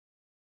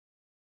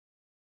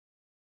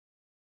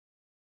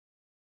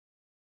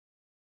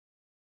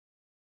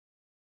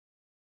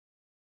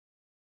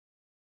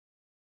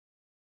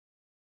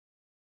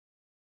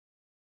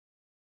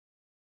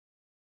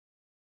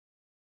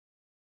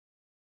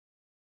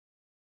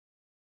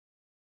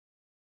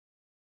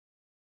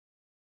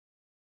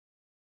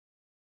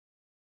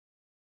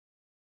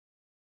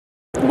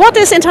what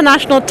is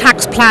international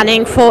tax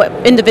planning for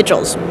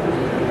individuals?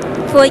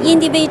 For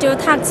individual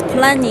tax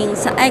planning,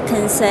 so I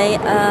can say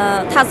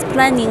tax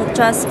planning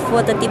just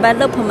for the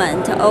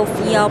development of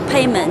your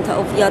payment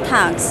of your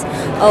tax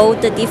or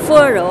the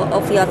deferral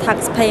of your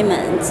tax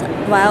payments,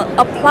 while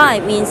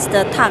apply means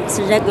the tax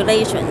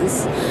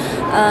regulations.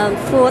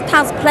 For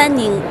tax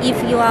planning, if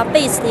you are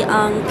based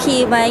on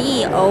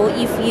PAYE or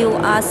if you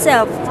are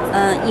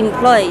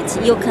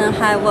self-employed, you can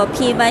have a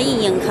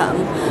PAYE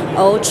income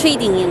or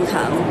trading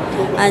income.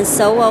 And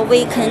so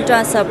we can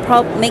just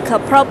make a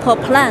proper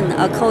plan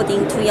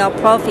according to your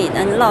profit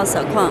and loss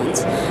account.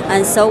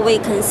 And so we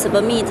can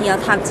submit your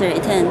tax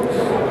return.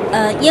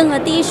 In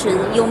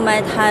addition, you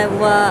might have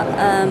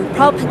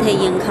property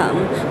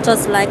income,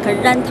 just like a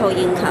rental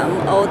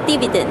income or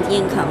dividend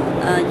income,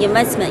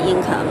 investment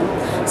income.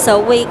 So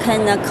we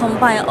can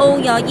combine all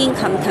your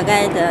income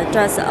together,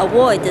 just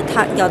avoid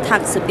your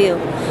tax bill.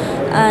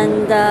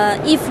 And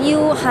if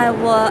you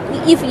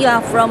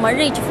are from a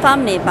rich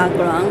family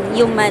background,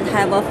 you might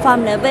have a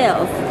family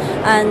wealth,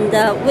 and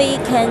we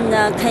can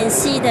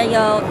consider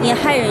your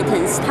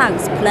inheritance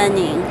tax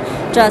planning.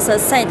 Just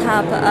set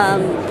up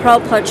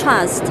proper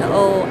trust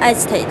or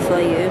estate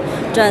for you.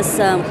 Just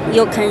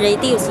you can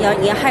reduce your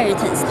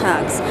inheritance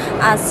tax.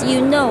 As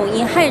you know,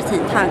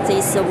 inheritance tax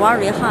is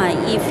very high.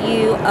 If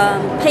you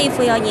pay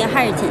for your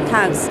inheritance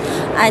tax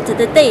at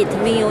the date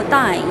when you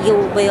die, you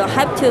will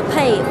have to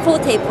pay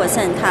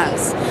 40%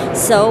 tax.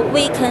 So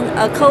we can,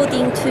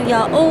 according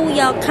to all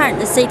your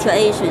current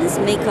situations,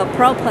 make a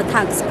proper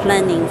tax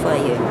planning for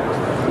you.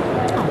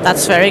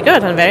 That's very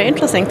good and very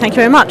interesting. Thank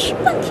you very much.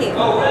 Thank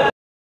you.